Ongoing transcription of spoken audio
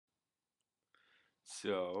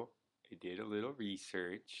So I did a little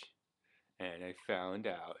research and I found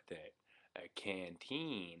out that a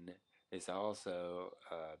canteen is also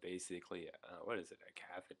basically, what is it, a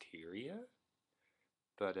cafeteria?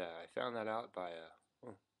 But I found that out by,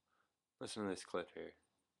 listen to this clip here.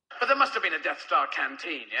 But there must have been a Death Star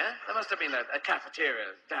canteen, yeah? There must have been a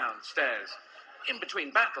cafeteria downstairs, in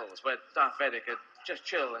between battles, where Darth Vader could just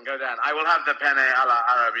chill and go down. I will have the penne alla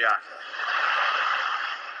arabia.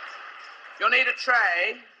 You'll need a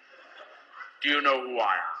tray. Do you know who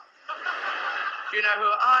I am? Do you know who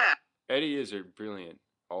I am? Eddie is brilliant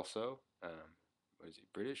also. What is he,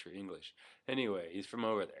 British or English? Anyway, he's from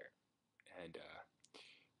over there. And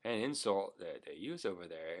an insult that they use over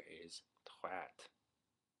there is twat.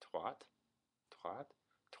 Twat? Twat?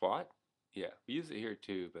 Twat? Yeah, we use it here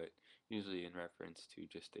too, but usually in reference to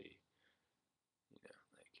just a,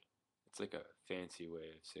 like, it's like a fancy way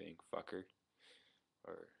of saying fucker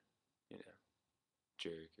or, you know,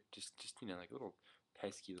 jerk, or just like a little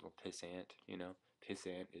pesky little pissant,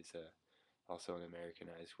 Pissant is also an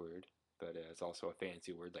Americanized word, but it's also a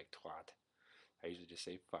fancy word like twat. I usually just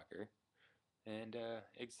say fucker. And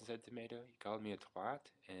eggs and said tomato, you called me a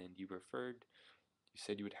twat, and you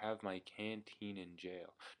said you would have my canteen in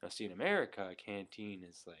jail. Now, see, in America, a canteen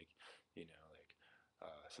is like,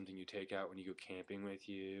 something you take out when you go camping with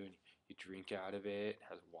you, and you drink out of it. It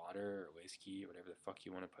has water or whiskey or whatever the fuck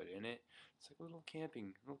you want to put in it. It's like a little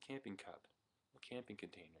camping cup, little camping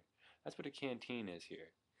container. That's what a canteen is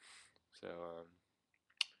here. So,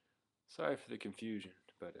 sorry for the confusion,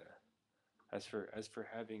 but as for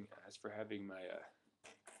having my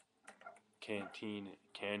canteen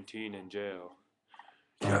in jail.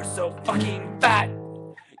 You're so fucking fat.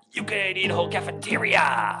 You could eat a whole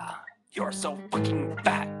cafeteria. You're so fucking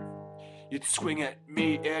fat. You'd swing at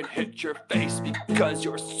me and hit your face because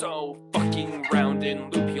you're so fucking round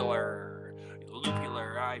and loopular.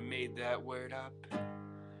 Loopular, I made that word up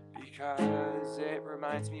because it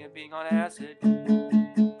reminds me of being on acid.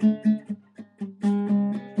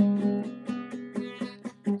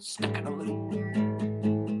 Stuck in a loop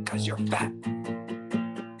because you're fat.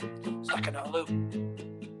 Stuck in a loop.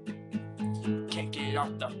 Can't get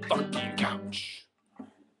off the fucking couch.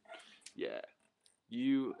 Yeah,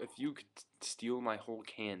 if you could steal my whole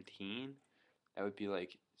canteen, that would be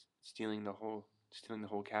like stealing the whole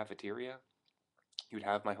cafeteria. You'd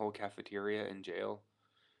have my whole cafeteria in jail.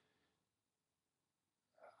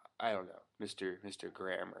 I don't know, Mister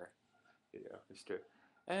Grammar, Mister.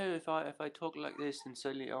 Oh, if I talk like this, then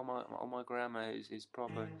suddenly all my grammar is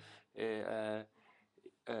proper. Even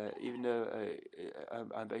though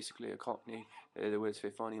I'm basically a Cockney, the words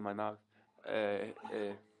fit funny in my mouth.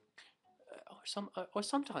 Or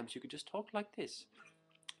sometimes you could just talk like this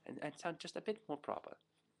and sound just a bit more proper.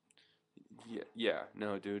 Yeah,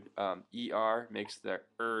 no, dude. ER makes the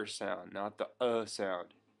sound, not the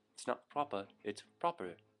sound. It's not proper, it's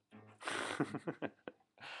proper.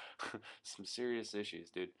 Some serious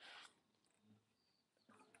issues, dude.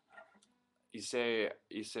 You say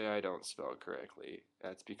I don't spell correctly.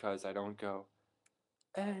 That's because I don't go,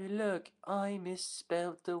 oh, look, I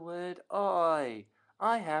misspelled the word I.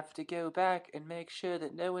 I have to go back and make sure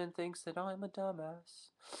that no one thinks that I'm a dumbass.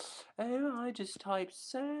 Oh, I just type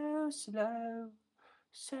so slow,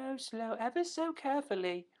 ever so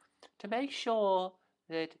carefully, to make sure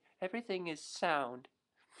that everything is sound.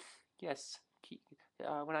 Yes,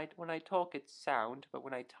 when I talk it's sound, but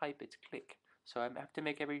when I type it's click. So I have to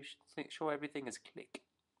make sure everything is click.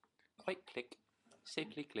 Quite click.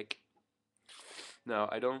 Safely click. No,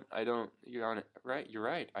 I don't. You're on it, right? You're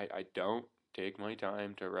right. I don't take my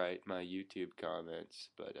time to write my YouTube comments,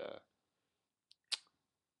 but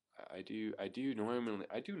I do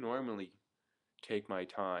normally take my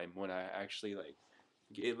time when I actually like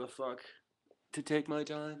give a fuck to take my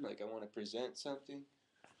time. Like I want to present something.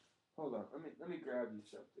 Hold on, let me grab you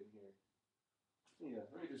something here. Yeah,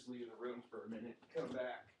 let me just leave the room for a minute. Come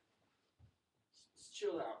back. Just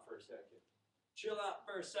chill out for a second. Chill out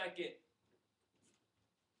for a second.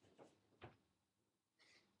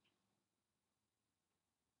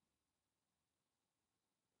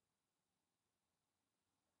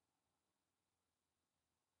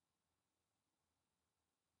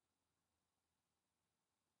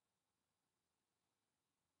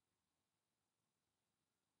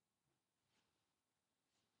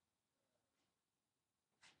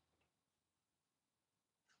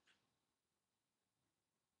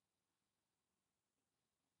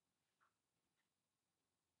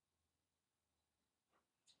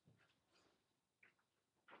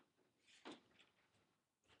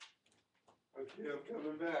 Okay, I'm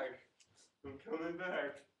coming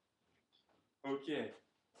back. Okay.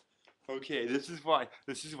 Okay, this is why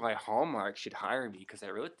Hallmark should hire me, because I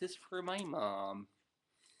wrote this for my mom.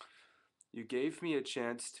 You gave me a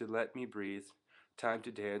chance to let me breathe, time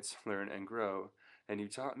to dance, learn, and grow. And you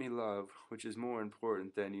taught me love, which is more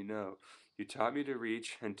important than you know. You taught me to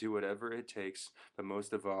reach and do whatever it takes, but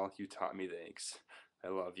most of all, you taught me thanks. I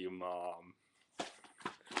love you, Mom.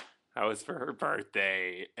 That was for her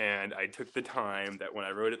birthday, and I took the time that when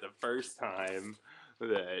I wrote it the first time,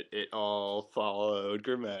 that it all followed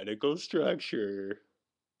grammatical structure.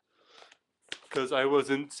 Because I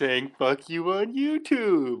wasn't saying fuck you on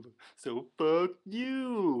YouTube. So fuck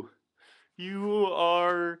you. You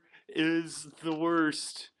are is the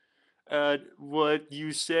worst at what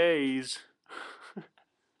you says.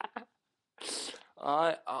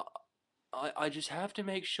 I, I I just have to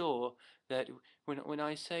make sure that when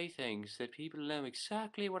I say things that people know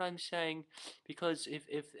exactly what I'm saying, because if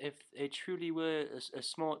they truly were a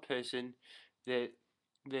smart person, that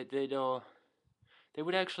they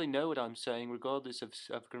would actually know what I'm saying regardless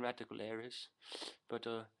of grammatical errors. But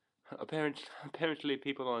apparently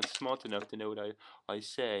people aren't smart enough to know what I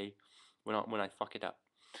say when I fuck it up.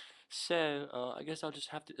 So I guess I'll just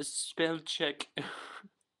have to spell check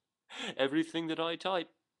everything that I type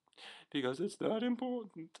because it's that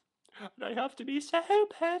important. And I have to be so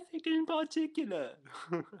perfect in particular.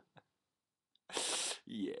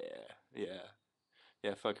 Yeah, yeah.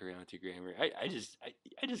 Yeah, fuck around with your grammar. I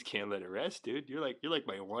just can't let it rest, dude. You're like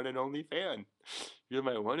my one and only fan. You're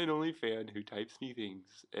my one and only fan who types me things,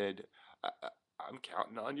 and I, I, I'm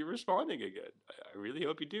counting on you responding again. I really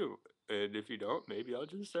hope you do. And if you don't, maybe I'll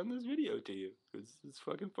just send this video to you because it's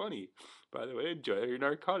fucking funny. By the way, enjoy your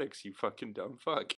narcotics, you fucking dumb fuck.